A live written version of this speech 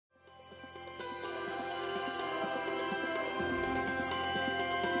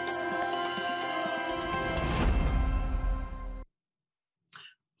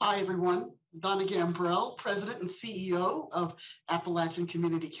Hi, everyone. Donna Gambrell, President and CEO of Appalachian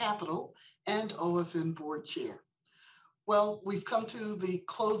Community Capital and OFN Board Chair. Well, we've come to the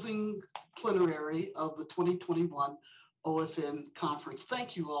closing plenary of the 2021 OFN Conference.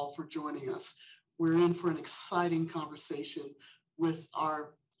 Thank you all for joining us. We're in for an exciting conversation with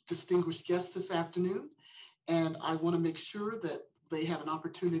our distinguished guests this afternoon, and I want to make sure that they have an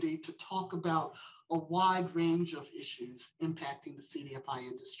opportunity to talk about a wide range of issues impacting the CDFI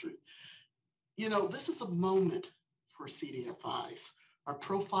industry. You know, this is a moment for CDFIs. Our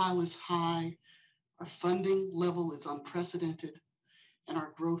profile is high, our funding level is unprecedented, and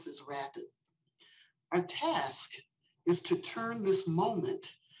our growth is rapid. Our task is to turn this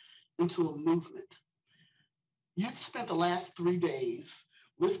moment into a movement. You've spent the last 3 days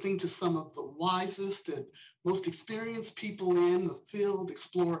listening to some of the wisest and most experienced people in the field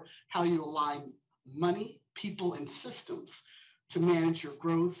explore how you align money, people, and systems to manage your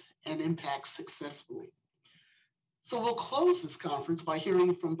growth and impact successfully. So we'll close this conference by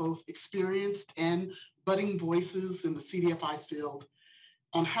hearing from both experienced and budding voices in the CDFI field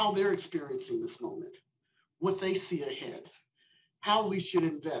on how they're experiencing this moment, what they see ahead, how we should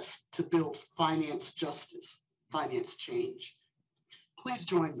invest to build finance justice, finance change. Please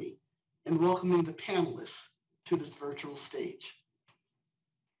join me in welcoming the panelists to this virtual stage.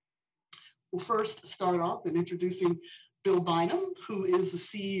 We'll first start off in introducing Bill Bynum, who is the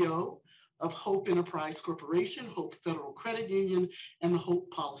CEO of Hope Enterprise Corporation, Hope Federal Credit Union, and the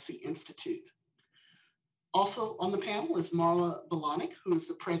Hope Policy Institute. Also on the panel is Marla Bolanek, who is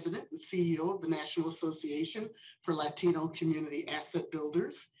the president and CEO of the National Association for Latino Community Asset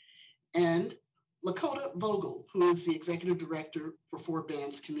Builders, and Lakota Vogel, who is the executive director for Four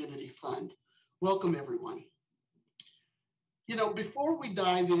Bands Community Fund. Welcome, everyone. You know, before we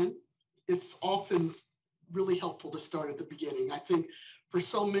dive in, it's often really helpful to start at the beginning. I think for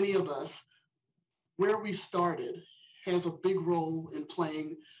so many of us, where we started has a big role in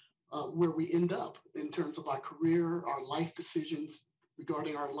playing where we end up in terms of our career, our life decisions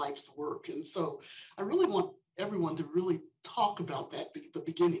regarding our life's work. And so I really want everyone to really talk about that, the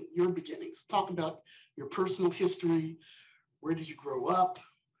beginning, your beginnings. Talk about your personal history. Where did you grow up?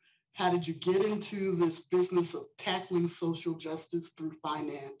 How did you get into this business of tackling social justice through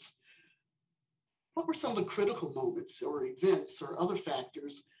finance? What were some of the critical moments or events or other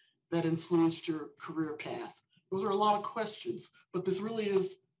factors that influenced your career path? Those are a lot of questions, but this really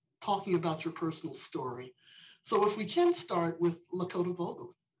is talking about your personal story. So if we can start with Lakota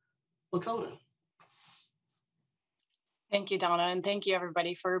Vogel. Lakota. Thank you, Donna, and thank you,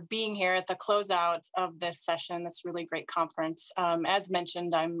 everybody, for being here at the closeout of this session, this really great conference. As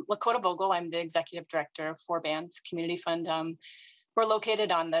mentioned, I'm Lakota Vogel. I'm the executive director of Four Bands Community Fund. We're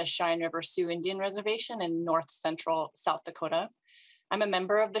located on the Cheyenne River Sioux Indian Reservation in north central South Dakota. I'm a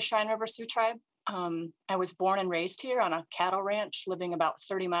member of the Cheyenne River Sioux tribe. I was born and raised here on a cattle ranch, living about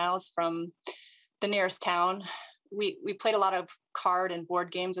 30 miles from the nearest town. We played a lot of card and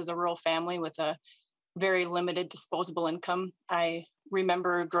board games as a rural family with a very limited disposable income. I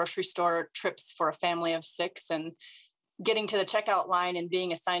remember grocery store trips for a family of 6 and getting to the checkout line and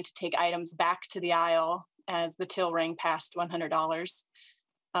being assigned to take items back to the aisle as the till rang past $100.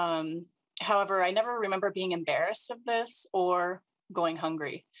 However, I never remember being embarrassed of this or going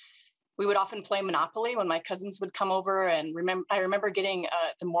hungry. We would often play Monopoly when my cousins would come over, and I remember getting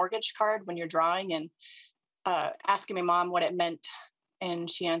the mortgage card when you're drawing and asking my mom what it meant,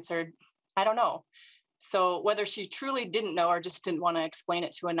 and she answered, "I don't know." So whether she truly didn't know or just didn't want to explain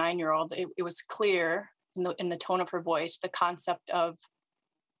it to a 9-year-old, it was clear in the tone of her voice, the concept of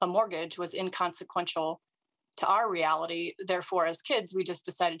a mortgage was inconsequential to our reality. Therefore, as kids, we just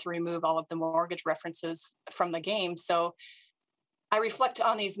decided to remove all of the mortgage references from the game. So I reflect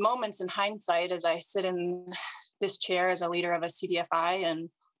on these moments in hindsight as I sit in this chair as a leader of a CDFI and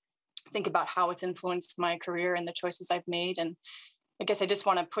think about how it's influenced my career and the choices I've made. And I guess I just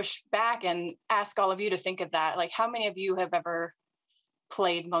want to push back and ask all of you to think of that. Like, how many of you have ever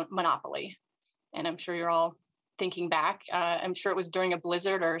played Monopoly? And I'm sure you're all thinking back. I'm sure it was during a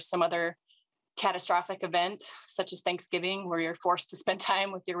blizzard or some other catastrophic event, such as Thanksgiving, where you're forced to spend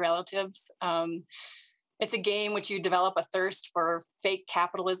time with your relatives. It's a game which you develop a thirst for fake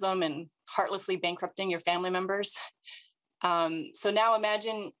capitalism and heartlessly bankrupting your family members. So now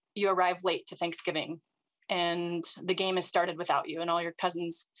imagine you arrive late to Thanksgiving and the game has started without you, and all your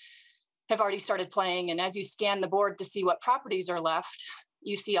cousins have already started playing. And as you scan the board to see what properties are left,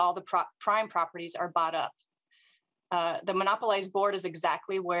 you see all the prime properties are bought up. The monopolized board is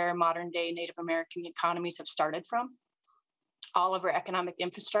exactly where modern day Native American economies have started from. All of our economic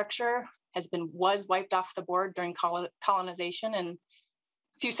infrastructure was wiped off the board during colonization. And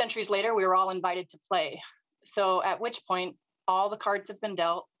few centuries later, we were all invited to play. So at which point, all the cards have been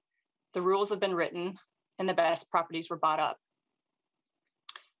dealt, the rules have been written, and the best properties were bought up.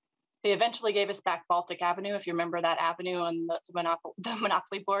 They eventually gave us back Baltic Avenue, if you remember that avenue on the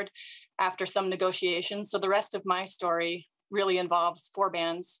Monopoly board, after some negotiations. So the rest of my story really involves four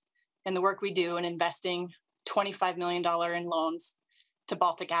bands and the work we do in investing $25 million in loans to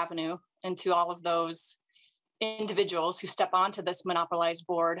Baltic Avenue and to all of those individuals who step onto this monopolized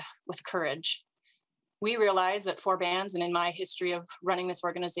board with courage. We realize at four bands and in my history of running this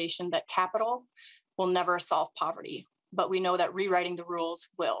organization that capital will never solve poverty, but we know that rewriting the rules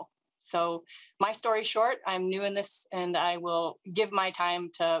will. So my story short, I'm new in this and I will give my time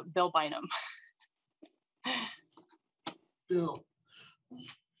to Bill Bynum. Bill.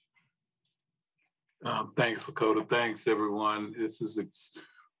 Thanks, Lakota. Thanks, everyone. This is a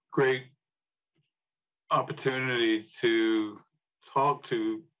great opportunity to talk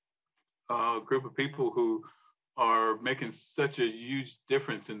to a group of people who are making such a huge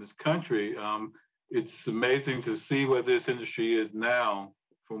difference in this country. It's amazing to see where this industry is now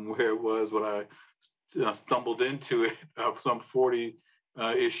from where it was when I stumbled into it some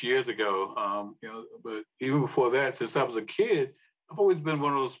 40-ish years ago. But even before that, since I was a kid, I've always been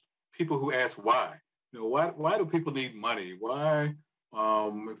one of those people who ask why. Why do people need money? Why,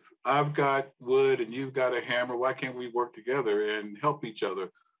 if I've got wood and you've got a hammer, why can't we work together and help each other?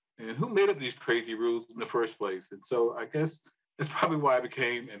 And who made up these crazy rules in the first place? And so I guess that's probably why I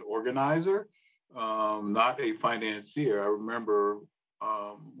became an organizer, not a financier. I remember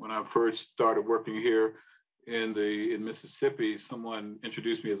when I first started working here in Mississippi, someone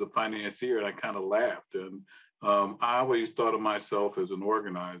introduced me as a financier, and I kind of laughed. And I always thought of myself as an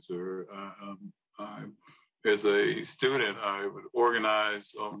organizer. As a student, I would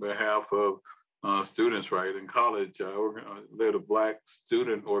organize on behalf of students, right? In college, I led a Black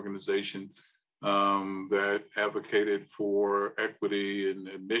student organization that advocated for equity and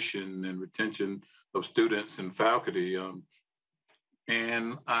admission and retention of students in faculty.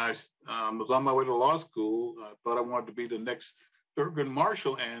 And I was on my way to law school. I thought I wanted to be the next Thurgood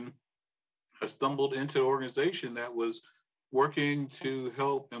Marshall, and I stumbled into an organization that was working to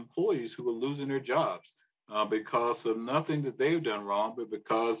help employees who were losing their jobs because of nothing that they've done wrong, but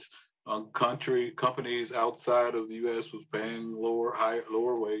because companies outside of the U.S. was paying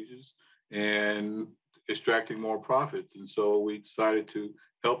lower wages and extracting more profits. And so we decided to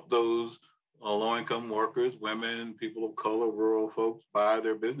help those low-income workers, women, people of color, rural folks buy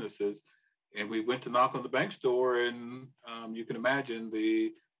their businesses. And we went to knock on the bank's door, and you can imagine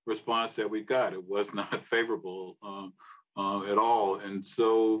the response that we got. It was not favorable at all. And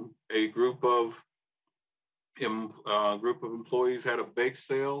so a group of employees had a bake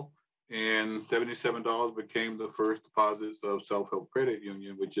sale, and $77 became the first deposits of Self-Help Credit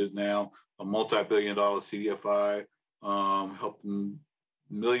Union, which is now a multi-billion-dollar CDFI, helping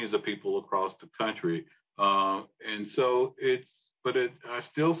millions of people across the country. And so I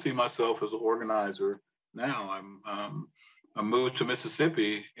still see myself as an organizer now. I moved to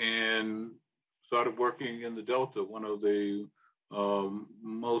Mississippi and started working in the Delta, one of the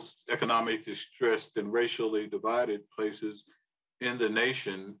most economically distressed and racially divided places in the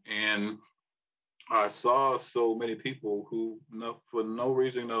nation. And I saw so many people who, for no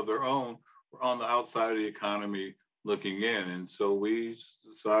reason of their own, were on the outside of the economy looking in. And so we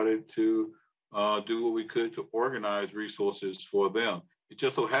decided to do what we could to organize resources for them. It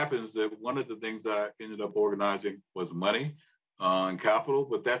just so happens that one of the things that I ended up organizing was money and capital,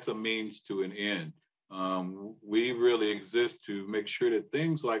 but that's a means to an end. We really exist to make sure that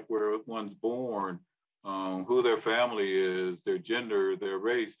things like where one's born, who their family is, their gender, their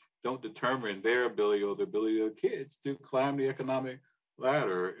race, don't determine their ability or the ability of kids to climb the economic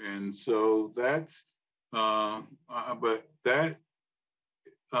ladder. And so that's,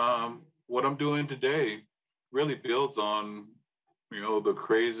 what I'm doing today really builds on, the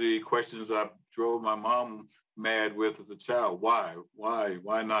crazy questions I drove my mom mad with as a child. Why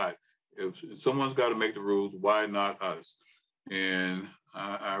not? If someone's got to make the rules, why not us? And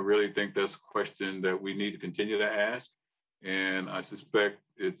I really think that's a question that we need to continue to ask. And I suspect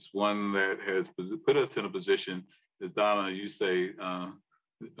it's one that has put us in a position, as Donna, you say,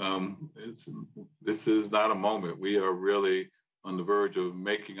 this is not a moment. We are really on the verge of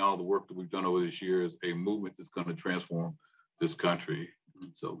making all the work that we've done over these years a movement that's going to transform this country.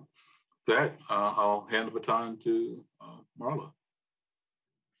 And so that, I'll hand the baton to Marla.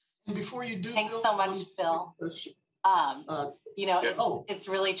 And before you do, thanks so much, Bill. It's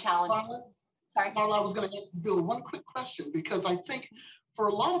really challenging. Sorry, Marla, I was going to ask Bill one quick question, because I think for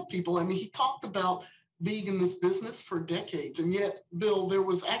a lot of people, he talked about being in this business for decades. And yet, Bill, there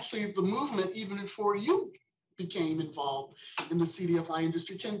was actually the movement even before you became involved in the CDFI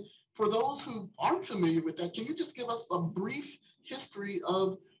industry. For those who aren't familiar with that, can you just give us a brief history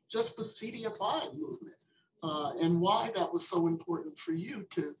of just the CDFI movement and why that was so important for you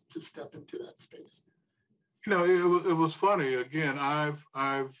to step into that space? You know, it was funny. Again,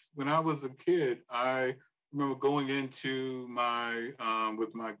 when I was a kid, I remember going into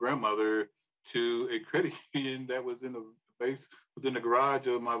with my grandmother to a credit union that was within the garage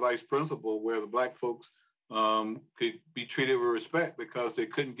of my vice principal, where the Black folks could be treated with respect because they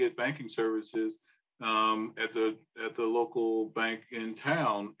couldn't get banking services at the local bank in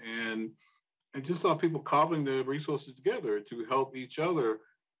town. And I just saw people cobbling the resources together to help each other.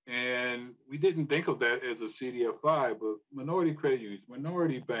 And we didn't think of that as a CDFI, but minority credit unions,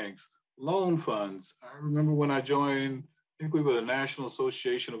 minority banks, loan funds. I remember when I joined, I think we were the National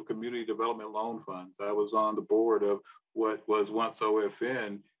Association of Community Development Loan Funds. I was on the board of what was once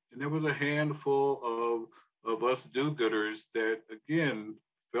OFN, and there was a handful of us do-gooders that, again,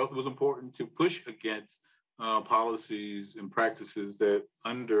 felt it was important to push against policies and practices that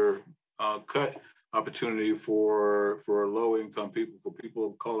undercut opportunity for low-income people, for people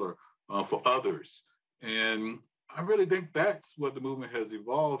of color, for others. And I really think that's what the movement has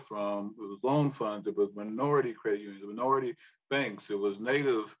evolved from. It was loan funds, it was minority credit unions, minority banks, it was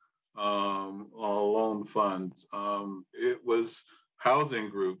Native loan funds, it was housing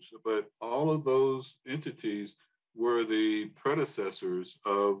groups, but all of those entities were the predecessors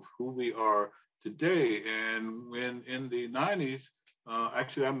of who we are today. And when in the 90s,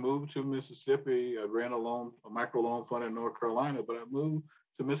 actually, I moved to Mississippi. I ran a micro loan fund in North Carolina, but I moved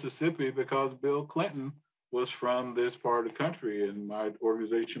to Mississippi because Bill Clinton was from this part of the country, and my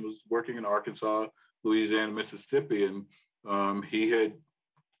organization was working in Arkansas, Louisiana, Mississippi, and he had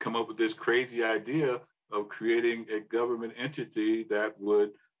come up with this crazy idea of creating a government entity that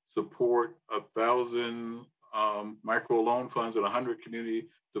would support 1,000 micro loan funds and 100 community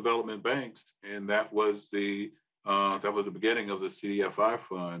development banks, and that was the beginning of the CDFI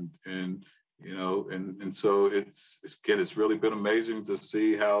fund. And so it's really been amazing to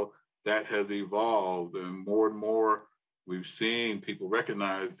see how that has evolved, and more we've seen people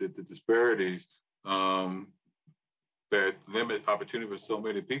recognize that the disparities that limit opportunity for so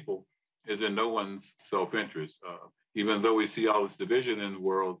many people is in no one's self-interest. Even though we see all this division in the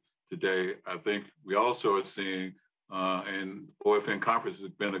world today, I think we also are seeing, and OFN Conference has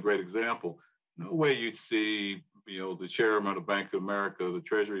been a great example. No way you'd see, the chairman of Bank of America, the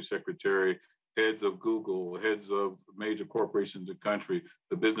Treasury Secretary, heads of Google, heads of major corporations in the country,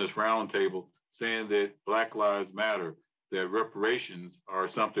 the Business Roundtable, saying that Black Lives Matter, that reparations are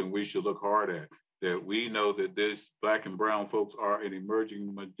something we should look hard at, that we know that this Black and brown folks are an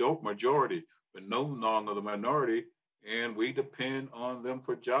emerging majority, but no longer the minority, and we depend on them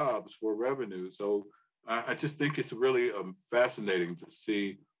for jobs, for revenue. So I just think it's really fascinating to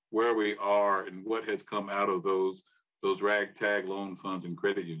see where we are and what has come out of those ragtag loan funds and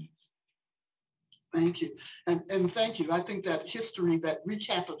credit unions. Thank you. And thank you. I think that history, that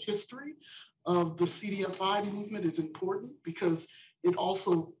recap of history of the CDFI movement is important because it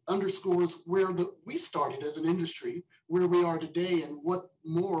also underscores where we started as an industry, where we are today, and what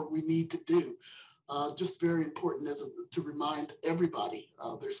more we need to do. Just very important to remind everybody,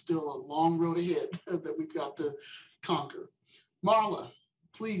 there's still a long road ahead that we've got to conquer. Marla,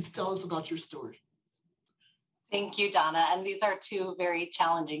 please tell us about your story. Thank you, Donna. And these are two very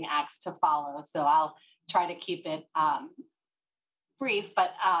challenging acts to follow, so I'll try to keep it brief.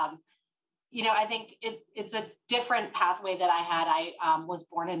 But I think it's a different pathway that I had. I was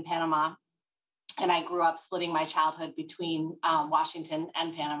born in Panama, and I grew up splitting my childhood between Washington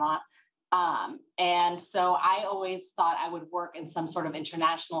and Panama. And so I always thought I would work in some sort of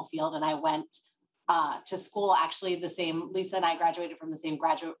international field, and I went to school, actually Lisa and I graduated from the same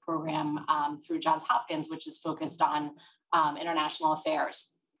graduate program through Johns Hopkins, which is focused on international affairs.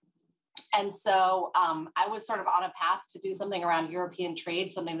 And so I was sort of on a path to do something around European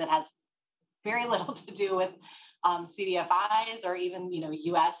trade, something that has very little to do with CDFIs or even,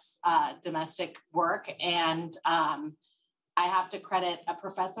 US domestic work. And I have to credit a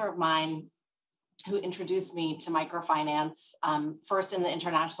professor of mine who introduced me to microfinance, first in the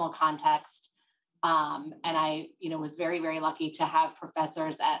international context. And I, was very, very lucky to have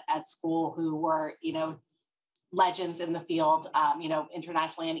professors at school who were, legends in the field,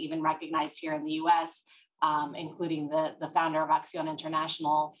 internationally and even recognized here in the US, including the founder of Acción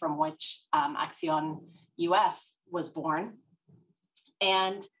International, from which Acción US was born.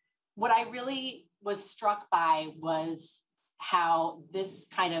 And what I really was struck by was how this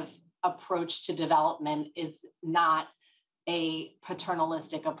kind of approach to development is not a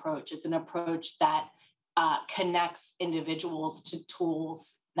paternalistic approach. It's an approach that connects individuals to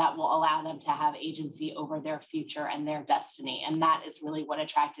tools that will allow them to have agency over their future and their destiny. And that is really what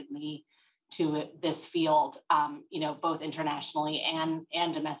attracted me to this field, both internationally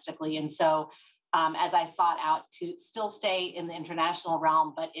and domestically. And so as I sought out to still stay in the international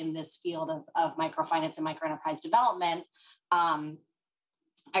realm, but in this field of microfinance and microenterprise development,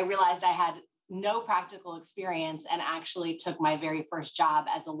 I realized I had no practical experience and actually took my very first job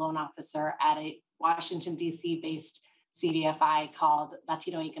as a loan officer at a Washington, D.C. based CDFI called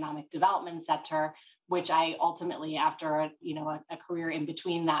Latino Economic Development Center, which I ultimately, after a career in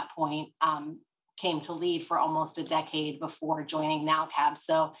between that point, came to lead for almost a decade before joining NowCab.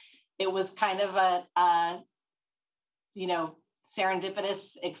 So it was kind of a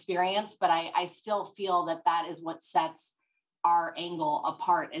serendipitous experience, but I still feel that is what sets our angle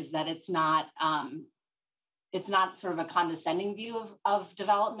apart, is that it's not sort of a condescending view of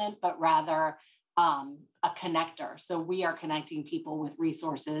development, but rather a connector. So we are connecting people with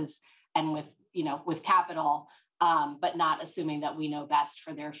resources and with capital, but not assuming that we know best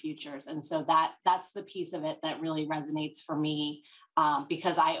for their futures. And so that's the piece of it that really resonates for me,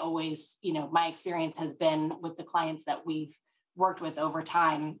 because I always, my experience has been with the clients that we've worked with over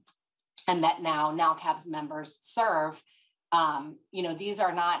time and that NowCab's members serve. These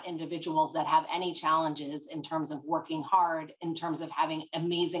are not individuals that have any challenges in terms of working hard, in terms of having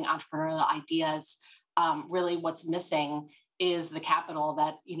amazing entrepreneurial ideas. Really what's missing is the capital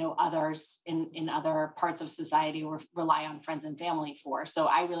that, others in other parts of society rely on friends and family for. So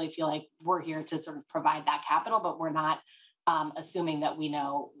I really feel like we're here to sort of provide that capital, but we're not assuming that we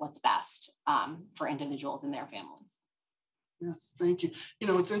know what's best for individuals and their families. Yes, thank you.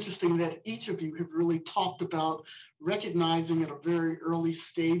 It's interesting that each of you have really talked about recognizing at a very early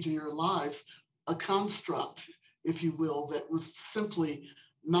stage in your lives a construct, if you will, that was simply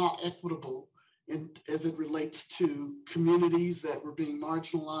not equitable as it relates to communities that were being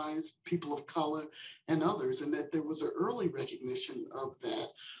marginalized, people of color, and others, and that there was an early recognition of that.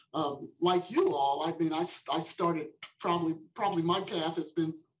 Like you all, I started probably my path has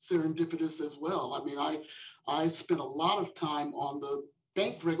been serendipitous as well. I spent a lot of time on the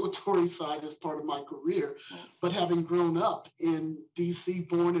bank regulatory side as part of my career, but having grown up in DC,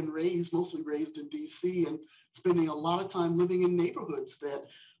 born and raised, mostly raised in DC, and spending a lot of time living in neighborhoods that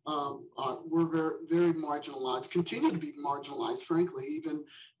were very, very marginalized, continue to be marginalized, frankly, even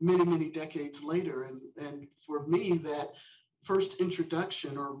many, many decades later. And for me, that first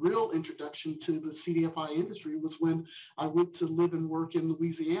introduction or real introduction to the CDFI industry was when I went to live and work in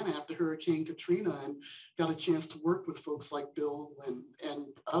Louisiana after Hurricane Katrina and got a chance to work with folks like Bill and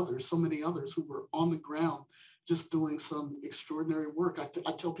others, so many others who were on the ground just doing some extraordinary work.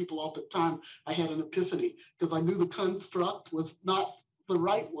 I tell people all the time I had an epiphany because I knew the construct was not the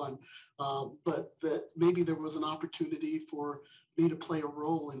right one, but that maybe there was an opportunity for me to play a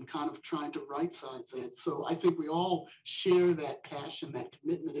role in kind of trying to right-size that. So I think we all share that passion, that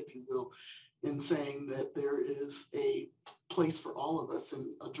commitment, if you will, in saying that there is a place for all of us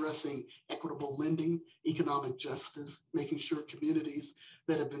in addressing equitable lending, economic justice, making sure communities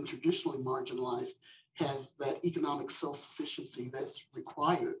that have been traditionally marginalized have that economic self-sufficiency that's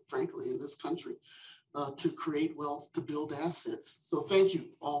required, frankly, in this country to create wealth, to build assets. So thank you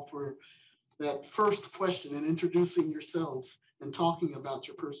all for that first question and introducing yourselves and talking about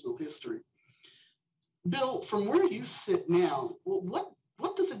your personal history. Bill, from where you sit now,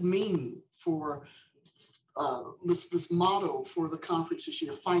 what does it mean for this motto for the conference this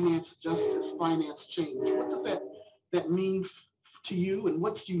year, finance justice, finance change? What does that mean to you, and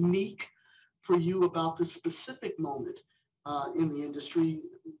what's unique for you about this specific moment in the industry?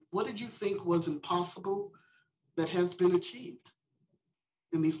 What did you think was impossible that has been achieved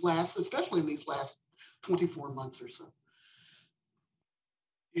in these especially in these last 24 months or so?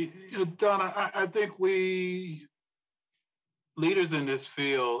 Donna, I think we leaders in this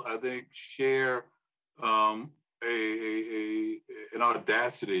field, I think, share an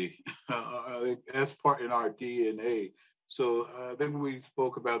audacity as part in our DNA. So I think when we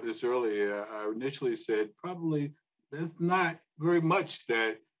spoke about this earlier, I initially said probably there's not very much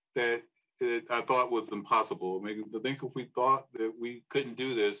that I thought was impossible. I think if we thought that we couldn't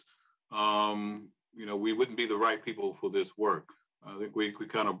do this, we wouldn't be the right people for this work. I think we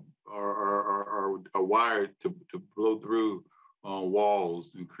kind of are wired to blow through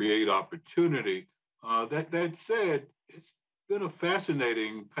walls and create opportunity. That said, it's been a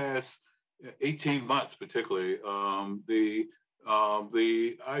fascinating past 18 months, particularly.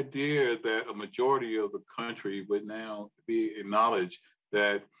 The idea that a majority of the country would now be acknowledged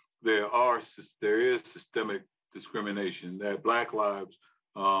that there is systemic discrimination, that Black lives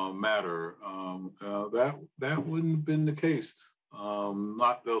matter. That wouldn't have been the case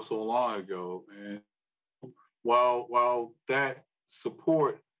not so long ago. And while that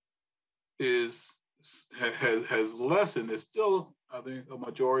support has lessened, it's still, I think, a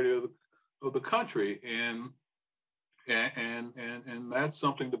majority of the country, and that's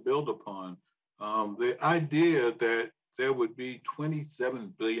something to build upon. The idea that there would be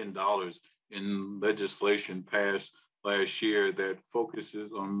 $27 billion in legislation passed last year that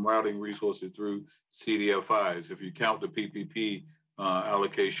focuses on routing resources through CDFIs, if you count the PPP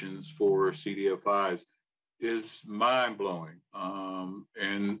allocations for CDFIs, is mind-blowing. And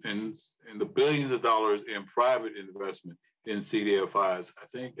the billions of dollars in private investment in CDFIs, I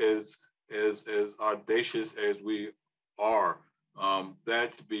think as audacious as we are,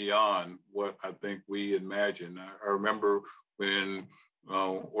 that's beyond what I think we imagine. I remember when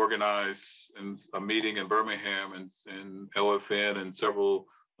organized in a meeting in Birmingham, and OFN and several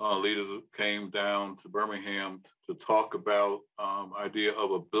leaders came down to Birmingham to talk about idea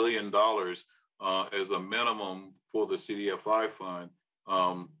of $1 billion as a minimum for the CDFI fund.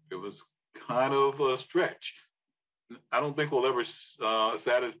 It was kind of a stretch. I don't think we'll ever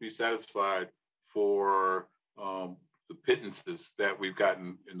be satisfied for the pittances that we've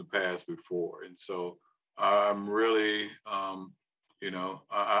gotten in the past before. And so I'm really, I'm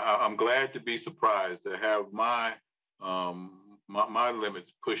glad to be surprised to have my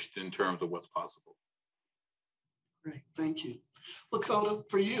limits pushed in terms of what's possible. Great, thank you. Lakota,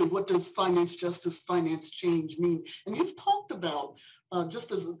 for you, what does finance justice, finance change mean? And you've talked about,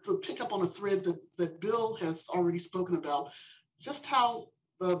 just as to pick up on a thread that Bill has already spoken about, just how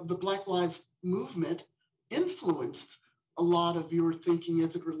the Black Lives Movement influenced a lot of your thinking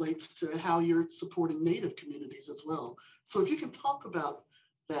as it relates to how you're supporting Native communities as well. So if you can talk about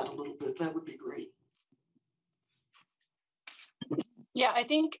that a little bit, that would be great. Yeah, I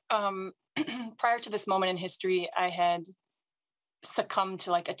think prior to this moment in history, I had succumbed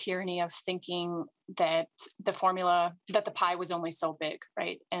to like a tyranny of thinking that the pie was only so big,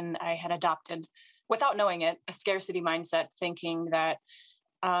 right? And I had adopted, without knowing it, a scarcity mindset, thinking that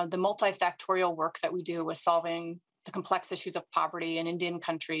the multifactorial work that we do with solving the complex issues of poverty in Indian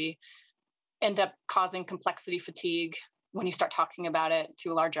country end up causing complexity fatigue when you start talking about it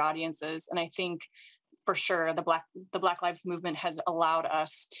to larger audiences. And I think for sure the Black Lives Movement has allowed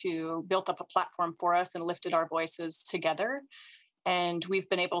us to build up a platform for us and lifted our voices together. And we've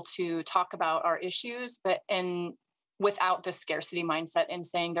been able to talk about our issues, and without the scarcity mindset, and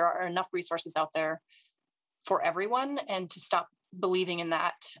saying there are enough resources out there for everyone, and to stop believing in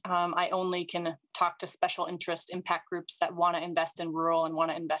that. I only can talk to special interest impact groups that want to invest in rural and want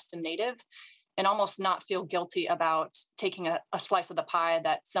to invest in Native, and almost not feel guilty about taking a slice of the pie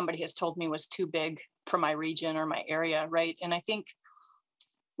that somebody has told me was too big for my region or my area, right? And I think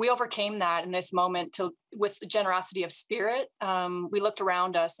we overcame that in this moment with generosity of spirit. We looked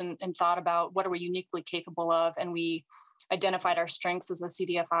around us and thought about what are we uniquely capable of, and we identified our strengths as a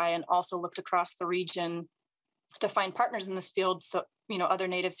CDFI, and also looked across the region to find partners in this field. So, other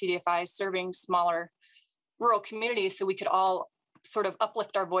Native CDFIs serving smaller rural communities, so we could all sort of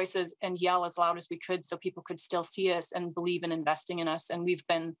uplift our voices and yell as loud as we could so people could still see us and believe in investing in us. And we've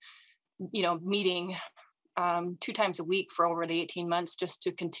been, meeting 2 times a week for over the 18 months just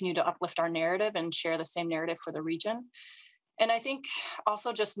to continue to uplift our narrative and share the same narrative for the region. And I think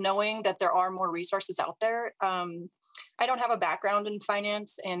also just knowing that there are more resources out there. I don't have a background in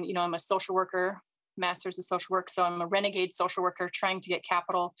finance, and, I'm a social worker, master's of social work. So I'm a renegade social worker trying to get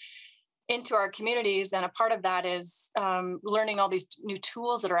capital into our communities. And a part of that is learning all these new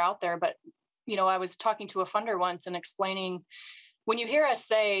tools that are out there. But, I was talking to a funder once and explaining, when you hear us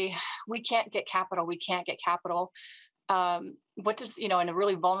say, we can't get capital, what does, in a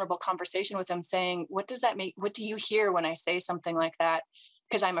really vulnerable conversation with them, saying, what does that make? What do you hear when I say something like that?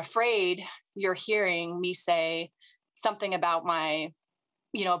 Because I'm afraid you're hearing me say something about my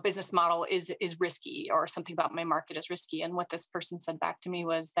business model is risky, or something about my market is risky. And what this person said back to me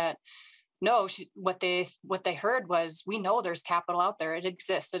was that, no, what they heard was, we know there's capital out there. It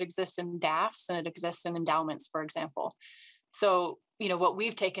exists. It exists in DAFs, and it exists in endowments, for example. So, what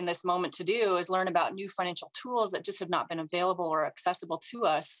we've taken this moment to do is learn about new financial tools that just have not been available or accessible to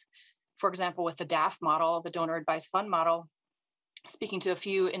us. For example, with the DAF model, the donor advised fund model, speaking to a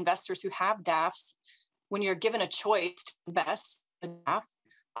few investors who have DAFs, when you're given a choice to invest in a DAF,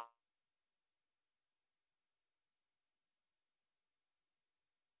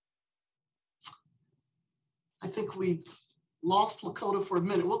 I think we lost Lakota for a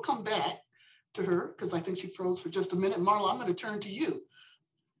minute. We'll come back to her because I think she froze for just a minute. Marla, I'm going to turn to you.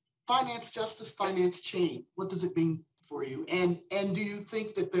 finance justice, finance change. What does it mean for you? And do you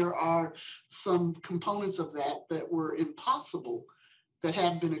think that there are some components of that that were impossible that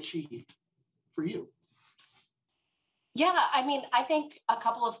have been achieved for you? Yeah, I mean, I think a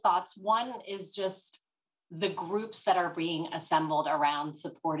couple of thoughts. One is just the groups that are being assembled around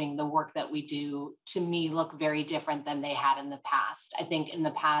supporting the work that we do, to me, look very different than they had in the past. I think in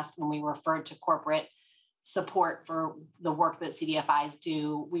the past, when we referred to corporate support for the work that CDFIs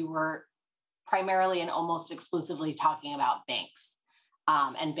do, we were primarily and almost exclusively talking about banks,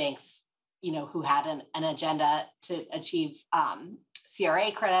 and banks, who had an agenda to achieve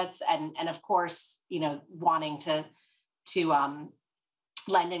CRA credits, and of course, wanting to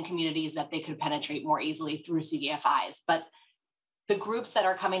lend in communities that they could penetrate more easily through CDFIs. But the groups that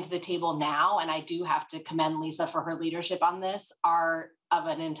are coming to the table now, and I do have to commend Lisa for her leadership on this, are of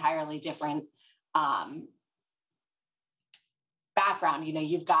an entirely different background.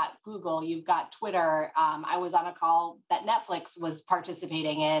 You've got Google, you've got Twitter. I was on a call that Netflix was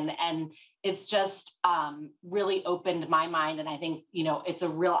participating in, and it's just really opened my mind. And I think, it's a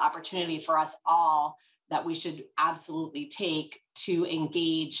real opportunity for us all that we should absolutely take to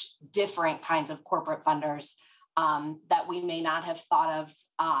engage different kinds of corporate funders that we may not have thought of,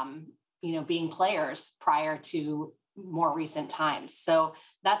 being players prior to more recent times. So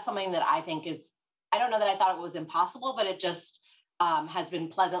that's something that I think I don't know that I thought it was impossible, but it just has been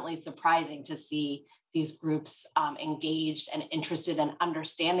pleasantly surprising to see these groups engaged and interested in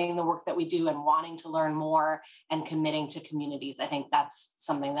understanding the work that we do and wanting to learn more and committing to communities. I think that's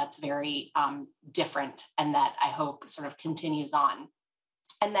something that's very different, and that I hope sort of continues on.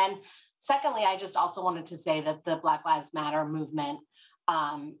 And then secondly, I just also wanted to say that the Black Lives Matter movement,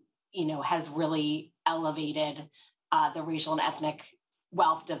 has really elevated the racial and ethnic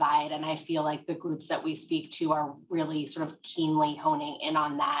wealth divide. And I feel like the groups that we speak to are really sort of keenly honing in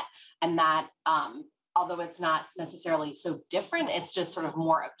on that. And that, although it's not necessarily so different, it's just sort of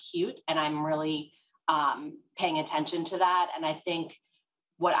more acute. And I'm really paying attention to that. And I think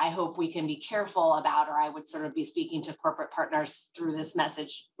what I hope we can be careful about, or I would sort of be speaking to corporate partners through this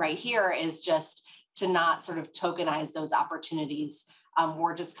message right here, is just to not sort of tokenize those opportunities.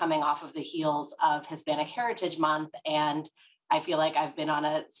 We're just coming off of the heels of Hispanic Heritage Month, and I feel like I've been on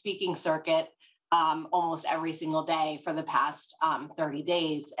a speaking circuit almost every single day for the past 30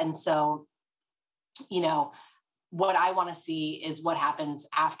 days. And so, what I want to see is what happens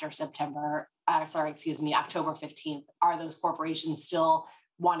after October 15th. Are those corporations still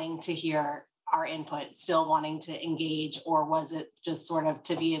wanting to hear our input, still wanting to engage, or was it just sort of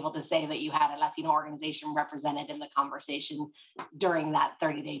to be able to say that you had a Latino organization represented in the conversation during that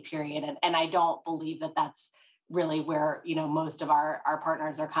 30-day period? And I don't believe that that's really where, most of our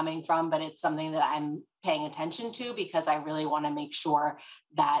partners are coming from, but it's something that I'm paying attention to because I really want to make sure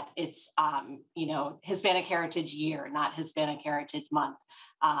that it's, Hispanic Heritage Year, not Hispanic Heritage Month,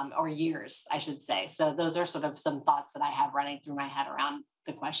 or years, I should say. So those are sort of some thoughts that I have running through my head around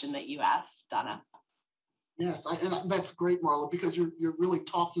the question that you asked, Donna. Yes, and that's great, Marla, because you're really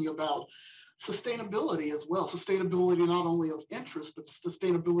talking about sustainability as well. Sustainability not only of interest, but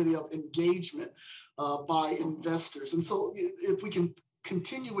sustainability of engagement by investors. And so if we can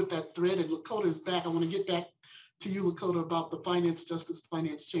continue with that thread, and Lakota is back, I want to get back to you, Lakota, about the finance justice,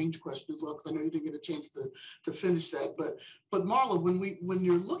 finance change question as well, because I know you didn't get a chance to finish that. But Marla, when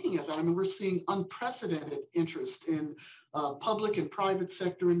you're looking at that, I mean, we're seeing unprecedented interest in public and private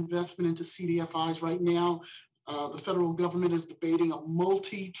sector investment into CDFIs right now. The federal government is debating a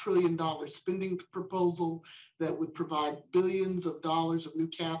multi-trillion-dollar spending proposal that would provide billions of dollars of new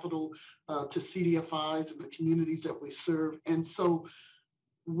capital to CDFIs and the communities that we serve. And so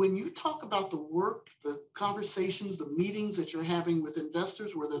when you talk about the work, the conversations, the meetings that you're having with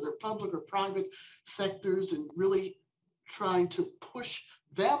investors, whether they're public or private sectors, and really trying to push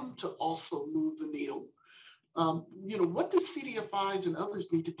them to also move the needle, what do CDFIs and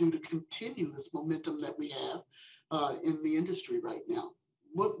others need to do to continue this momentum that we have in the industry right now?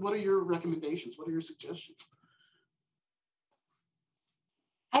 What are your recommendations? What are your suggestions?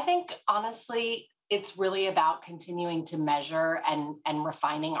 I think, honestly, it's really about continuing to measure and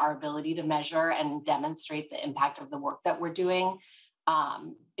refining our ability to measure and demonstrate the impact of the work that we're doing.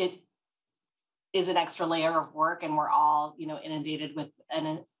 It is an extra layer of work, and we're all, inundated with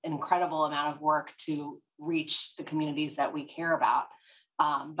an incredible amount of work to reach the communities that we care about.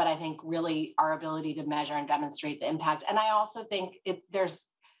 But I think really our ability to measure and demonstrate the impact. And I also think there's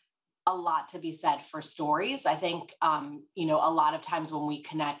a lot to be said for stories. I think, a lot of times when we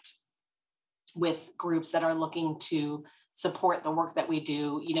connect with groups that are looking to support the work that we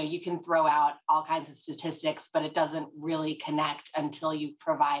do. You know, you can throw out all kinds of statistics, but it doesn't really connect until you've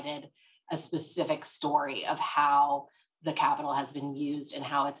provided a specific story of how the capital has been used and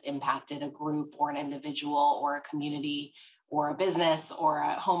how it's impacted a group or an individual or a community or a business or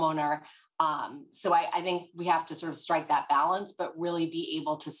a homeowner. So I think we have to sort of strike that balance, but really be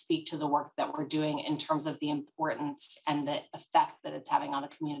able to speak to the work that we're doing in terms of the importance and the effect that it's having on the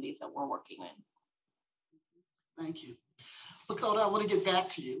communities that we're working in. Thank you. Lakota, I want to get back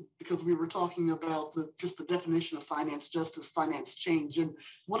to you because we were talking about just the definition of finance justice, finance change. And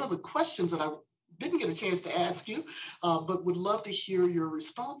one of the questions that I didn't get a chance to ask you, but would love to hear your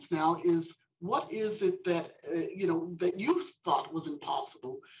response now is, what is it that, that you thought was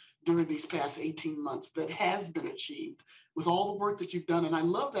impossible during these past 18 months that has been achieved with all the work that you've done? And I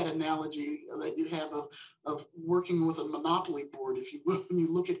love that analogy that you have of working with a monopoly board, if you will, when you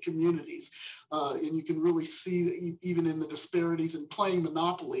look at communities, and you can really see even in the disparities in playing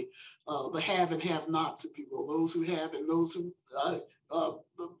monopoly, the have and have nots, if you will, those who have and those who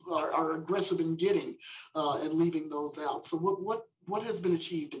are aggressive in getting and leaving those out. So what has been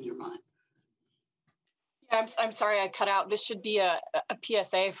achieved in your mind? I'm sorry I cut out. This should be a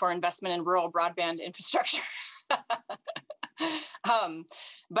PSA for investment in rural broadband infrastructure.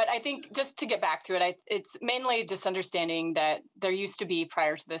 But I think just to get back to it, it's mainly just understanding that there used to be,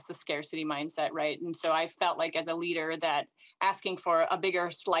 prior to this, the scarcity mindset, right? And so I felt like as a leader that asking for a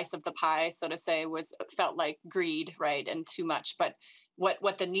bigger slice of the pie, so to say, felt like greed, right? And too much. But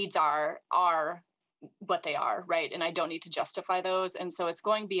what the needs are what they are, right? And I don't need to justify those. And so it's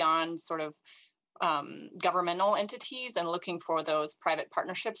going beyond sort of governmental entities and looking for those private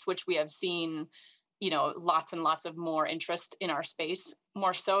partnerships, which we have seen, lots and lots of more interest in our space,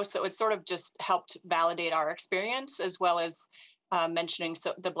 more so. So it's sort of just helped validate our experience, as well as mentioning,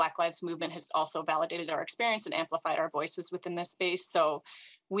 so the Black Lives Movement has also validated our experience and amplified our voices within this space. So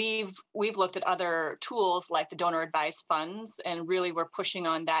we've looked at other tools like the donor advised funds, and really we're pushing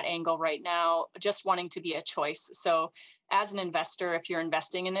on that angle right now, just wanting to be a choice. So as an investor, if you're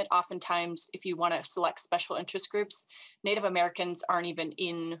investing in it, oftentimes if you want to select special interest groups, Native Americans aren't even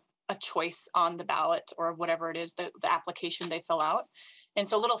in a choice on the ballot or whatever it is, the application they fill out. And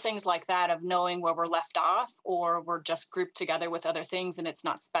so little things like that, of knowing where we're left off or we're just grouped together with other things and it's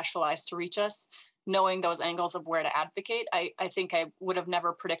not specialized to reach us, knowing those angles of where to advocate. I think I would have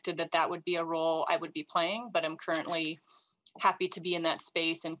never predicted that would be a role I would be playing, but I'm currently happy to be in that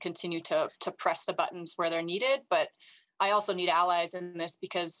space and continue to press the buttons where they're needed. But I also need allies in this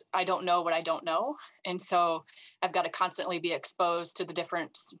because I don't know what I don't know. And so I've got to constantly be exposed to the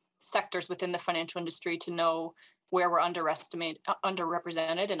different sectors within the financial industry to know where we're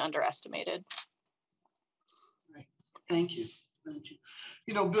underrepresented and underestimated. Right. Thank you. Thank you.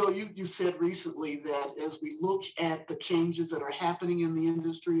 Bill, you said recently that as we look at the changes that are happening in the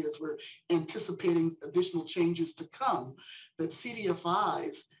industry, as we're anticipating additional changes to come, that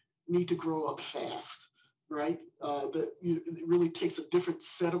CDFIs need to grow up fast, right? That it really takes a different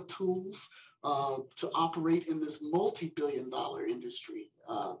set of tools to operate in this multi-billion-dollar industry.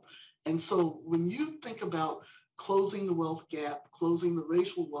 And so when you think about closing the wealth gap, closing the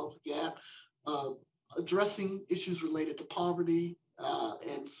racial wealth gap, addressing issues related to poverty,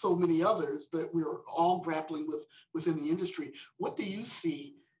 and so many others that we're all grappling with within the industry, what do you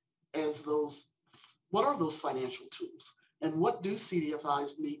see as what are those financial tools? And what do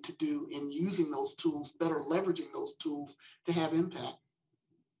CDFIs need to do in using those tools, better leveraging those tools to have impact?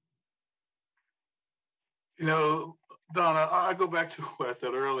 Donna, I go back to what I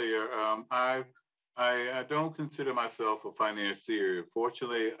said earlier. I don't consider myself a financier.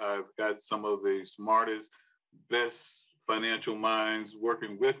 Fortunately, I've got some of the smartest, best financial minds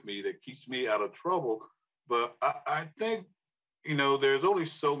working with me that keeps me out of trouble. But I think, there's only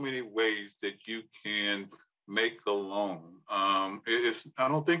so many ways that you can make a loan. I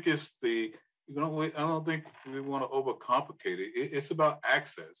don't think I don't think we want to overcomplicate it. It's about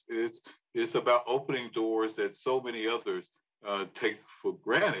access. It's about opening doors that so many others take for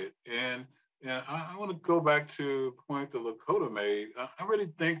granted. And I want to go back to a point that Lakota made. I really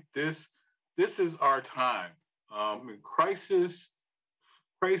think this is our time. Crises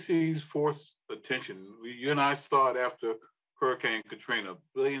force attention. You and I saw it after Hurricane Katrina.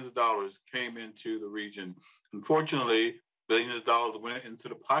 Billions of dollars came into the region. Unfortunately, billions of dollars went into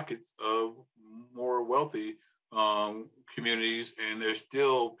the pockets of more wealthy communities, and there's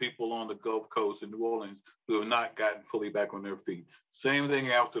still people on the Gulf Coast in New Orleans who have not gotten fully back on their feet. Same thing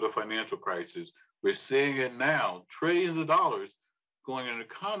after the financial crisis. We're seeing it now, trillions of dollars going in the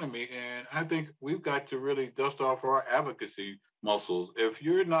economy, and I think we've got to really dust off our advocacy muscles. If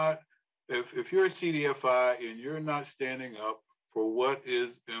you're not if you're a CDFI and you're not standing up for what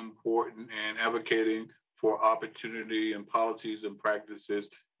is important and advocating for opportunity and policies and practices,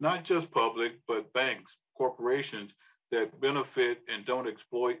 not just public, but banks, corporations that benefit and don't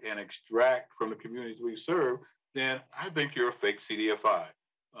exploit and extract from the communities we serve, then I think you're a fake CDFI.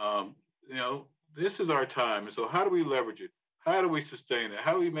 This is our time. And so how do we leverage it? How do we sustain it?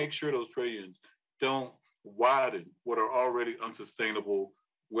 How do we make sure those trade unions don't widen what are already unsustainable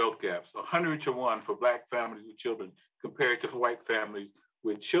wealth gaps? 100 to 1 for Black families with children compared to white families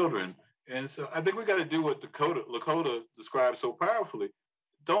with children. And so I think we got to do what Lakota described so powerfully.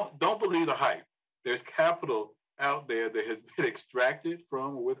 Don't believe the hype. There's capital out there that has been extracted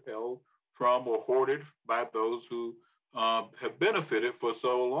from or withheld from or hoarded by those who have benefited for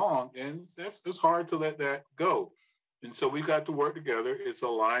so long. And it's hard to let that go. And so we've got to work together. It's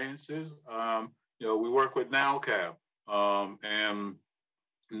alliances. We work with NowCab and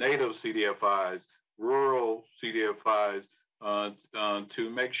Native CDFIs, rural CDFIs, to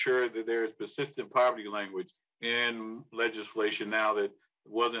make sure that there's persistent poverty language in legislation now that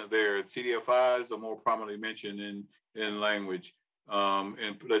wasn't there. CDFIs are more prominently mentioned in language,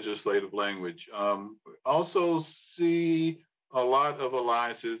 in legislative language. Also see a lot of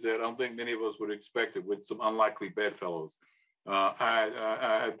alliances that I don't think many of us would expect it with some unlikely bedfellows.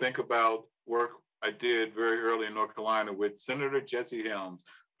 I think about work I did very early in North Carolina with Senator Jesse Helms,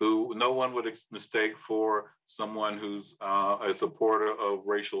 who no one would mistake for someone who's a supporter of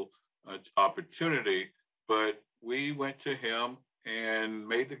racial opportunity. But we went to him and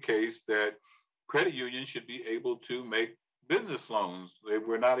made the case that credit unions should be able to make business loans. They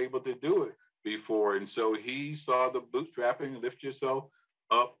were not able to do it before. And so he saw the bootstrapping, lift yourself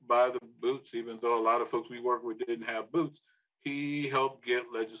up by the boots, even though a lot of folks we work with didn't have boots. He helped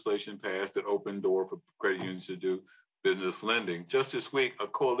get legislation passed that opened door for credit unions to do business lending. Just this week, a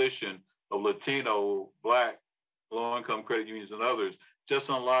coalition of Latino, Black, low-income credit unions and others just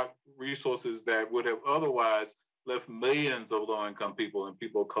unlocked resources that would have otherwise left millions of low-income people and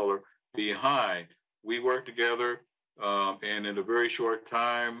people of color behind. We worked together, and in a very short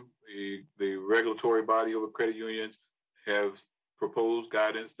time, the regulatory body over credit unions have proposed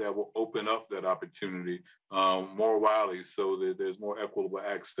guidance that will open up that opportunity more widely so that there's more equitable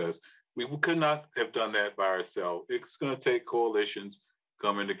access. We could not have done that by ourselves. It's going to take coalitions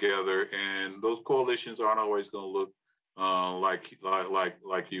coming together, and those coalitions aren't always going to look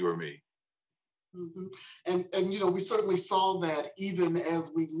like you or me. Mm-hmm. And we certainly saw that even as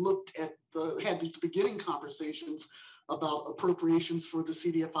we looked at had these beginning conversations about appropriations for the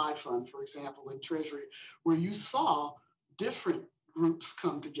CDFI fund, for example, in Treasury, where you saw different groups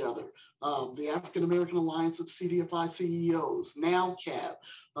come together. The African American Alliance of CDFI CEOs, NowCab,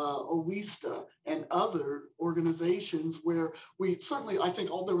 OWISTA, and other organizations where we certainly, I think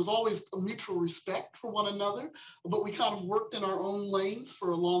there was always a mutual respect for one another, but we kind of worked in our own lanes for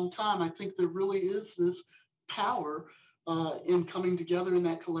a long time. I think there really is this power in coming together in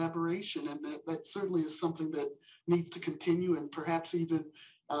that collaboration, and that certainly is something that needs to continue and perhaps even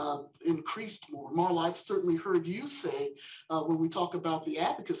increased more. Marla, I've certainly heard you say when we talk about the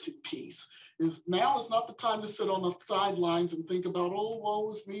advocacy piece, is now is not the time to sit on the sidelines and think about, oh, woe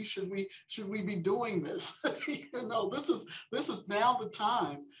is me, should we be doing this? This is now the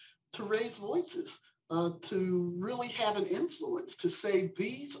time to raise voices, to really have an influence, to say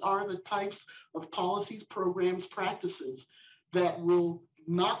these are the types of policies, programs, practices that will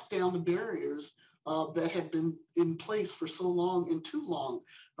knock down the barriers that have been in place for so long and too long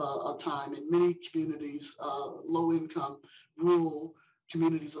a time in many communities, low income, rural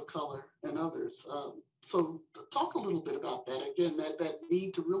communities of color and others. So talk a little bit about that. Again, that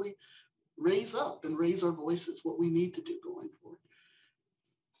need to really raise up and raise our voices, what we need to do going forward.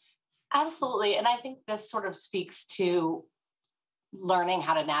 Absolutely. And I think this sort of speaks to learning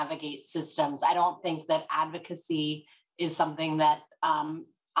how to navigate systems. I don't think that advocacy is something that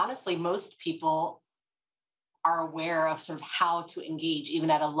honestly, most people are aware of sort of how to engage,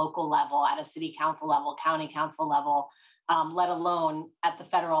 even at a local level, at a city council level, county council level, let alone at the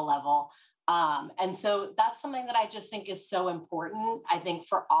federal level. And so that's something that I just think is so important. I think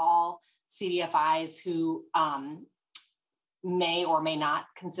for all CDFIs who may or may not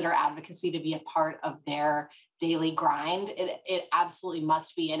consider advocacy to be a part of their daily grind, it absolutely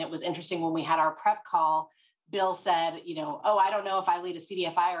must be. And it was interesting when we had our prep call, Bill said, oh, I don't know if I lead a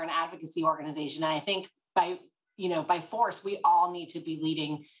CDFI or an advocacy organization. And I think by force, we all need to be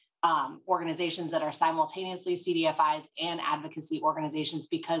leading organizations that are simultaneously CDFIs and advocacy organizations,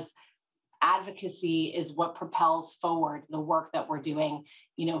 because advocacy is what propels forward the work that we're doing.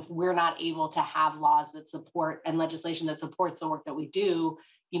 If we're not able to have laws that support and legislation that supports the work that we do,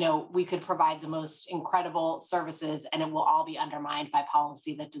 we could provide the most incredible services and it will all be undermined by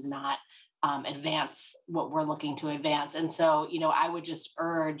policy that does not advance what we're looking to advance. And so, I would just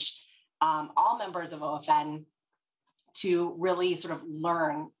urge all members of OFN to really sort of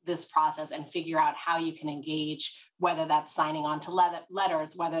learn this process and figure out how you can engage, whether that's signing on to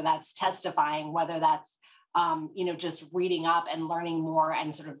letters, whether that's testifying, whether that's, just reading up and learning more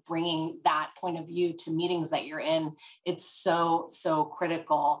and sort of bringing that point of view to meetings that you're in. It's so, so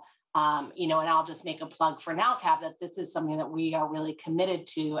critical. And I'll just make a plug for NowCap that this is something that we are really committed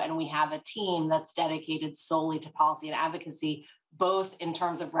to. And we have a team that's dedicated solely to policy and advocacy, both in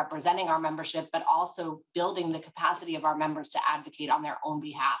terms of representing our membership, but also building the capacity of our members to advocate on their own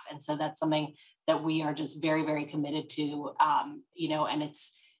behalf. And so that's something that we are just very, very committed to, and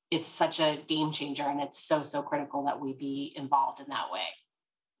it's such a game changer, and it's so, so critical that we be involved in that way.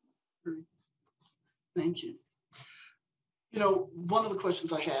 Thank you. One of the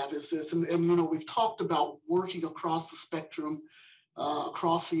questions I have is this, and we've talked about working across the spectrum,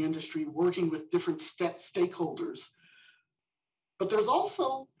 across the industry, working with different stakeholders. But there's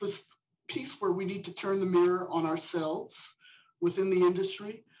also this piece where we need to turn the mirror on ourselves within the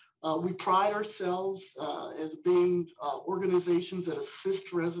industry. We pride ourselves as being organizations that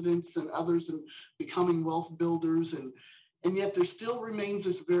assist residents and others in becoming wealth builders, and yet there still remains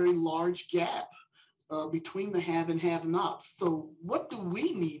this very large gap between the have and have-nots. So what do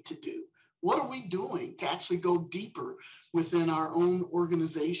we need to do? What are we doing to actually go deeper within our own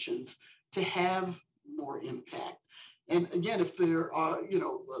organizations to have more impact? And again, if there are,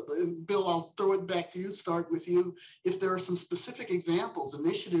 Bill, I'll throw it back to you, start with you. If there are some specific examples,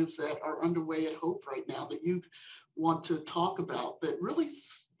 initiatives that are underway at Hope right now that you want to talk about that really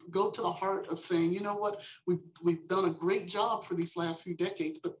go to the heart of saying, what, we've done a great job for these last few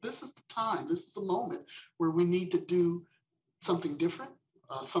decades, but this is the time, this is the moment where we need to do something different,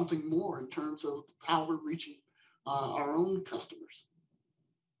 something more in terms of how we're reaching our own customers.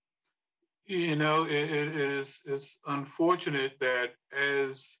 It's unfortunate that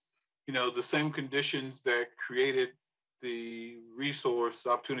as, the same conditions that created the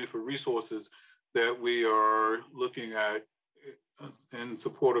opportunity for resources that we are looking at in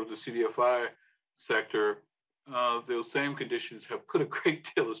support of the CDFI sector, those same conditions have put a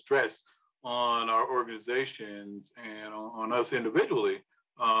great deal of stress on our organizations and on us individually.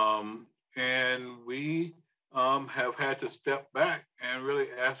 And we have had to step back and really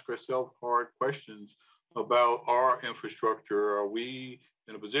ask ourselves hard questions about our infrastructure. Are we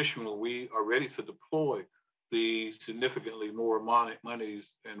in a position where we are ready to deploy the significantly more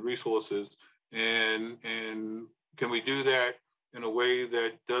monies and resources? And can we do that in a way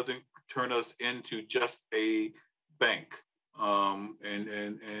that doesn't turn us into just a bank? And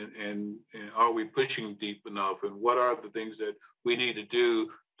are we pushing deep enough? And what are the things that we need to do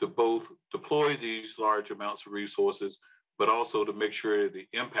to both deploy these large amounts of resources, but also to make sure that the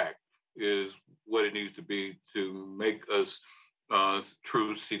impact is what it needs to be to make us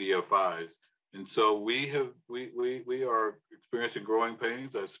true CDFIs? And so we are experiencing growing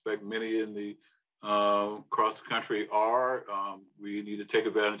pains. I suspect many in the across the country are. We need to take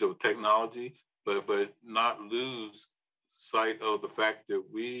advantage of technology, but not lose sight of the fact that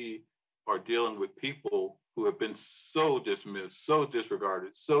we are dealing with people who have been so dismissed, so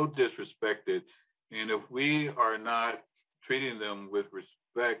disregarded, so disrespected. And if we are not treating them with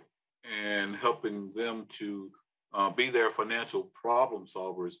respect and helping them to be their financial problem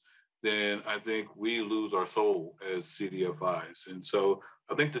solvers, then I think we lose our soul as CDFIs. And so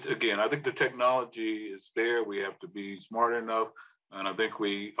I think that, again, I think the technology is there. We have to be smart enough. And I think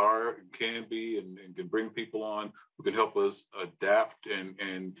we are, can be, and can bring people on who can help us adapt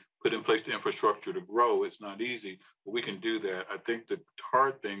and put in place the infrastructure to grow. It's not easy, but we can do that. I think the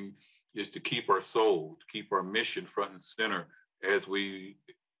hard thing is to keep our soul, to keep our mission front and center as we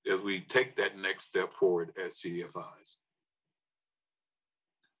take that next step forward as CDFIs.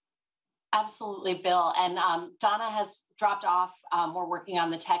 Absolutely, Bill. And Donna has dropped off. We're working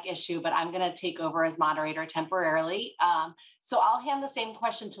on the tech issue, but I'm going to take over as moderator temporarily. So I'll hand the same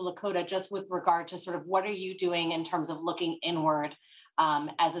question to Lakota, just with regard to sort of what are you doing in terms of looking inward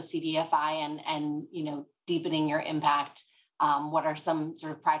as a CDFI and deepening your impact. What are some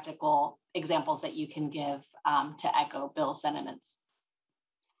sort of practical examples that you can give to echo Bill's sentiments?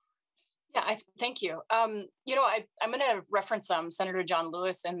 Yeah, thank you. I'm going to reference Senator John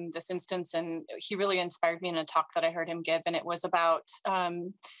Lewis in this instance, and he really inspired me in a talk that I heard him give, and it was about,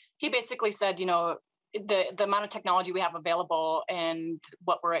 he basically said, the amount of technology we have available and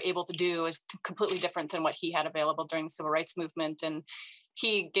what we're able to do is completely different than what he had available during the civil rights movement. And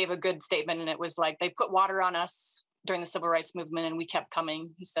he gave a good statement, and it was like, they put water on us, during the civil rights movement, and we kept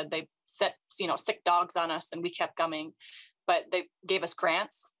coming. He said they set, sick dogs on us, and we kept coming, but they gave us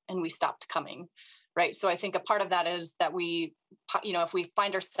grants and we stopped coming. Right. So I think a part of that is that we, if we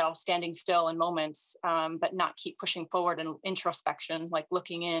find ourselves standing still in moments, but not keep pushing forward in introspection, like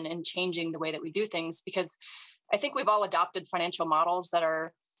looking in and changing the way that we do things, because I think we've all adopted financial models that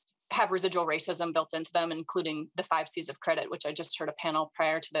have residual racism built into them, including the 5 C's of credit, which I just heard a panel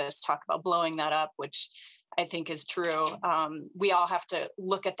prior to this talk about blowing that up, which I think is true. We all have to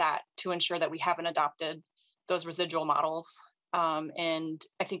look at that to ensure that we haven't adopted those residual models. And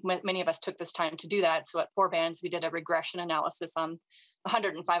I think many of us took this time to do that. So at Bands, we did a regression analysis on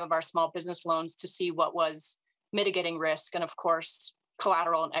 105 of our small business loans to see what was mitigating risk. And of course,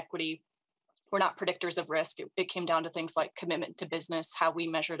 collateral and equity were not predictors of risk. It came down to things like commitment to business, how we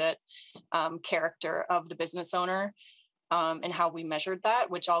measured it, character of the business owner, and how we measured that,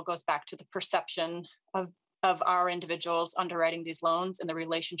 which all goes back to the perception of our individuals underwriting these loans and the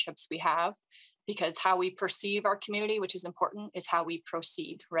relationships we have. Because how we perceive our community, which is important, is how we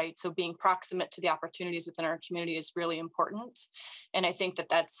proceed, right? So being proximate to the opportunities within our community is really important. And I think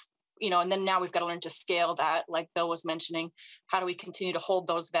that's, and then now we've got to learn to scale that, like Bill was mentioning. How do we continue to hold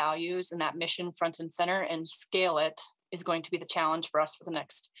those values and that mission front and center, and scale it is going to be the challenge for us for the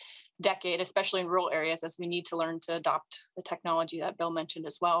next decade, especially in rural areas, as we need to learn to adopt the technology that Bill mentioned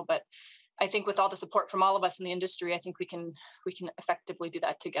as well. But I think with all the support from all of us in the industry, I think we can effectively do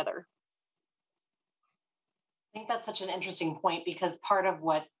that together. I think that's such an interesting point, because part of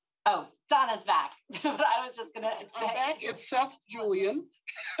what, Donna's back. But I was just going to say. I'm back. It's Seth Julian.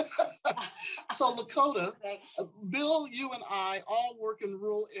 So Lakota, Bill, you and I all work in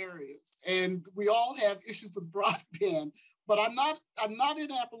rural areas, and we all have issues with broadband. But I'm not in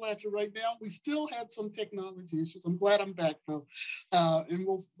Appalachia right now. We still had some technology issues. I'm glad I'm back though, and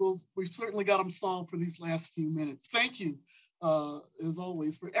we've certainly got them solved for these last few minutes. Thank you. As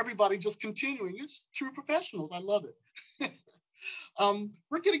always, for everybody just continuing. You're just true professionals. I love it.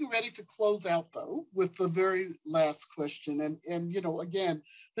 We're getting ready to close out, though, with the very last question. And again,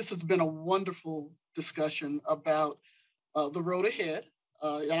 this has been a wonderful discussion about the road ahead.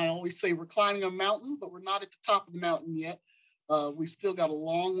 And I always say we're climbing a mountain, but we're not at the top of the mountain yet. We've still got a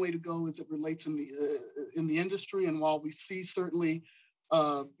long way to go as it relates in the industry. And while we see certainly,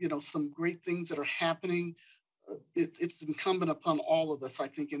 some great things that are happening, it's incumbent upon all of us, I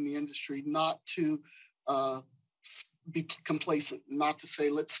think, in the industry not to be complacent, not to say,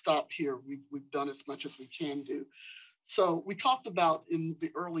 let's stop here. We've done as much as we can do. So we talked about in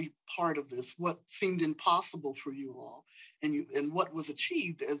the early part of this, what seemed impossible for you all and what was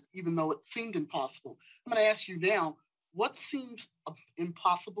achieved, as even though it seemed impossible. I'm going to ask you now, what seems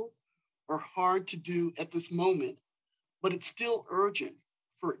impossible or hard to do at this moment, but it's still urgent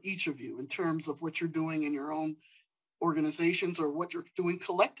for each of you in terms of what you're doing in your own organizations or what you're doing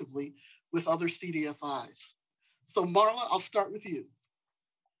collectively with other CDFIs. So Marla, I'll start with you.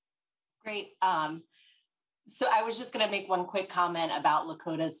 Great. So I was just going to make one quick comment about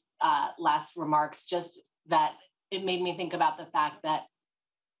Lakota's last remarks, just that it made me think about the fact that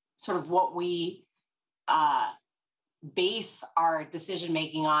sort of what we base our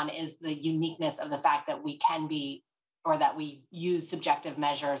decision-making on is the uniqueness of the fact that we can be, or that we use subjective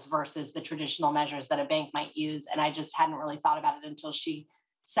measures versus the traditional measures that a bank might use. And I just hadn't really thought about it until she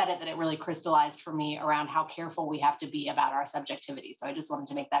said it, that it really crystallized for me around how careful we have to be about our subjectivity. So I just wanted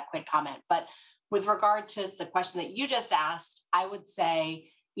to make that quick comment. But with regard to the question that you just asked, I would say,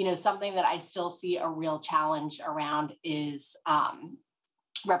 something that I still see a real challenge around is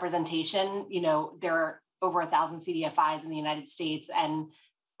representation. There are over 1,000 CDFIs in the United States, and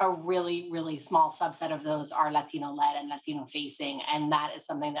a really, really small subset of those are Latino-led and Latino-facing. And that is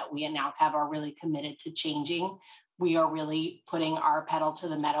something that we at NowCab are really committed to changing. We are really putting our pedal to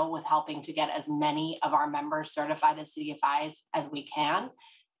the metal with helping to get as many of our members certified as CDFIs as we can,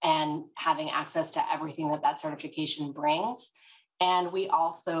 and having access to everything that certification brings. And we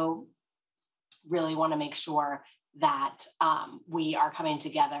also really want to make sure that we are coming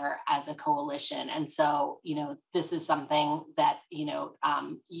together as a coalition. And so, this is something that,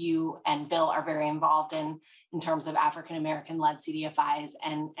 you and Bill are very involved in terms of African-American-led CDFIs,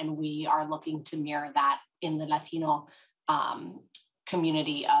 and we are looking to mirror that in the Latino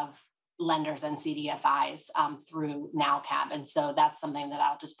community of lenders and CDFIs through NowCab. And so that's something that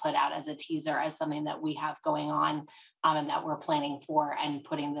I'll just put out as a teaser, as something that we have going on and that we're planning for and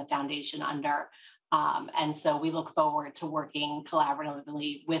putting the foundation under. And so we look forward to working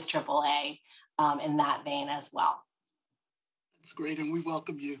collaboratively with AAA in that vein as well. That's great, and we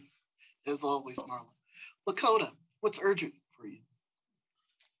welcome you, as always, Marla. Lakota, what's urgent for you?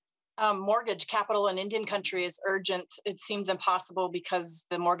 Mortgage capital in Indian country is urgent. It seems impossible because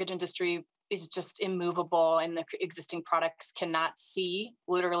the mortgage industry is just immovable and the existing products cannot see,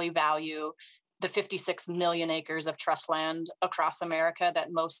 literally value, the 56 million acres of trust land across America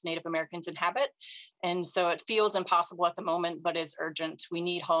that most Native Americans inhabit. And so it feels impossible at the moment, but is urgent. We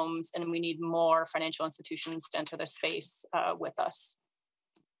need homes and we need more financial institutions to enter the space with us.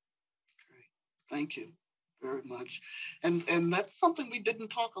 Great. Thank you very much. And that's something we didn't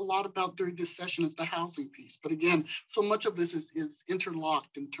talk a lot about during this session, is the housing piece. But again, so much of this is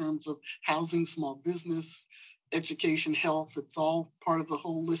interlocked in terms of housing, small business, education, health. It's all part of the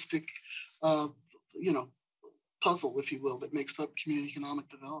holistic puzzle, if you will, that makes up community economic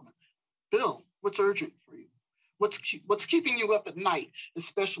development. Bill, what's urgent for you? What's keeping you up at night,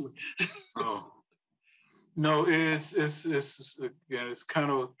 especially? Oh, no, it's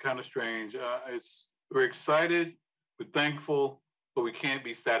kind of strange. We're excited, we're thankful, but we can't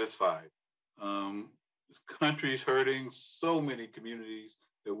be satisfied. The country's hurting. So many communities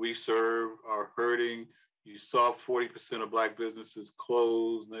that we serve are hurting. You saw 40% of Black businesses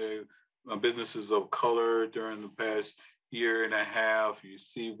close. Businesses of color during the past year and a half. You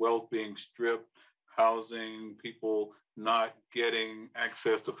see wealth being stripped, housing, people not getting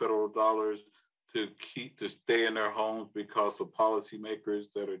access to federal dollars to stay in their homes because of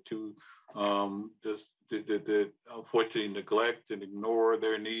policymakers that are too that unfortunately neglect and ignore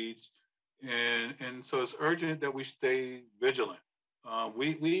their needs. And so it's urgent that we stay vigilant.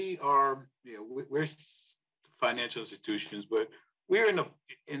 We're financial institutions, but we're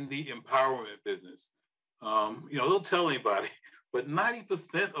in the empowerment business. Don't tell anybody, but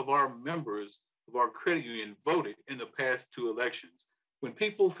 90% of our members of our credit union voted in the past 2 elections. When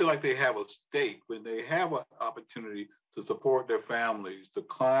people feel like they have a stake, when they have an opportunity to support their families, to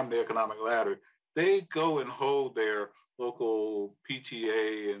climb the economic ladder, they go and hold their local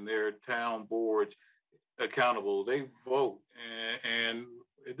PTA and their town boards accountable. They vote. And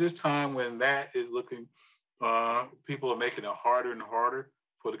at this time when that is looking, people are making it harder and harder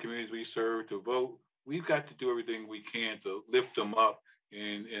for the communities we serve to vote. We've got to do everything we can to lift them up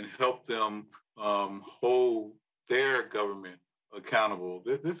and help them hold their government accountable.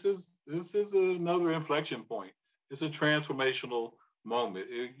 This is another inflection point. It's a transformational moment.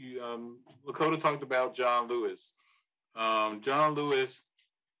 Lakota talked about John Lewis. John Lewis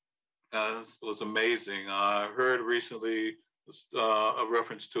was amazing. I heard recently a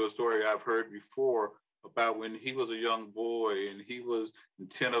reference to a story I've heard before about when he was a young boy and he was in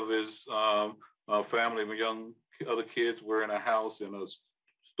 10 of his family, young other kids were in a house and a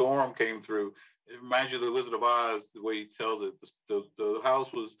storm came through. It reminds you of the Wizard of Oz, the way he tells it. The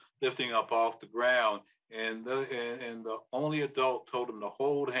house was lifting up off the ground, and the only adult told him to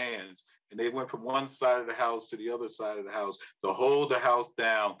hold hands. And they went from one side of the house to the other side of the house to hold the house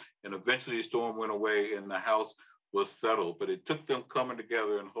down. And eventually the storm went away and the house was settled. But it took them coming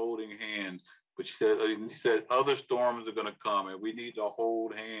together and holding hands. But he said, other storms are going to come and we need to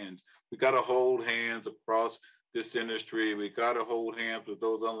hold hands. We got to hold hands across this industry. We got to hold hands with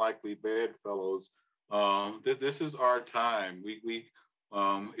those unlikely bedfellows. This is our time.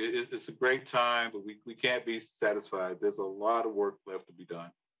 It's a great time, but we can't be satisfied. There's a lot of work left to be done.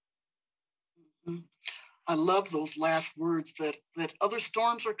 Mm-hmm. I love those last words that other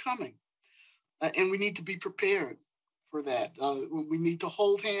storms are coming, and we need to be prepared for that. We need to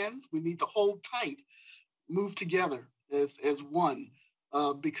hold hands. We need to hold tight, move together as one,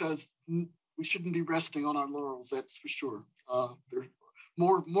 because we shouldn't be resting on our laurels. That's for sure. There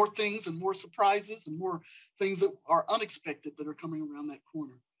are more things and more surprises and more things that are unexpected that are coming around that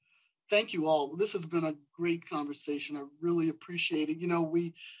corner. Thank you all. This has been a great conversation. I really appreciate it.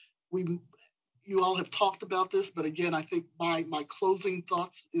 You all have talked about this, but again, I think my closing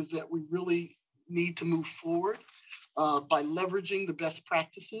thoughts is that we really need to move forward by leveraging the best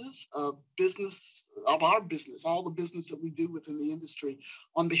practices of our business, all the business that we do within the industry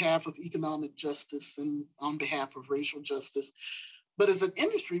on behalf of economic justice and on behalf of racial justice. But as an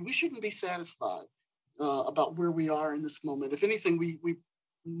industry, we shouldn't be satisfied about where we are in this moment. If anything, we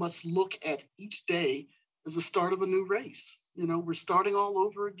must look at each day as the start of a new race. We're starting all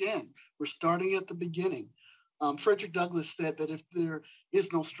over again. We're starting at the beginning. Frederick Douglass said that if there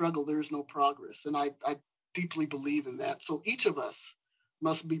is no struggle, there is no progress. And I deeply believe in that. So each of us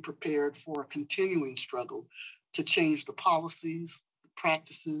must be prepared for a continuing struggle to change the policies, the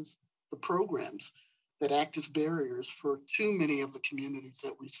practices, the programs that act as barriers for too many of the communities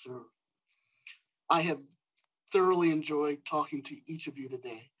that we serve. I have thoroughly enjoyed talking to each of you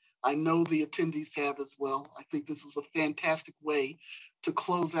today. I know the attendees have as well. I think this was a fantastic way to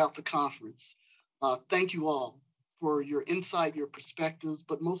close out the conference. Thank you all for your insight, your perspectives,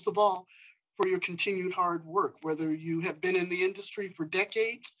 but most of all, for your continued hard work, whether you have been in the industry for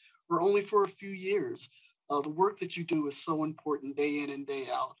decades or only for a few years. The work that you do is so important day in and day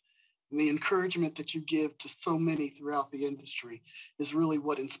out. And the encouragement that you give to so many throughout the industry is really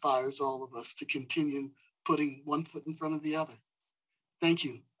what inspires all of us to continue putting one foot in front of the other. Thank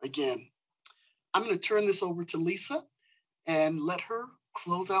you again. I'm going to turn this over to Lisa and let her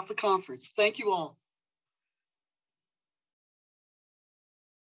close out the conference. Thank you all.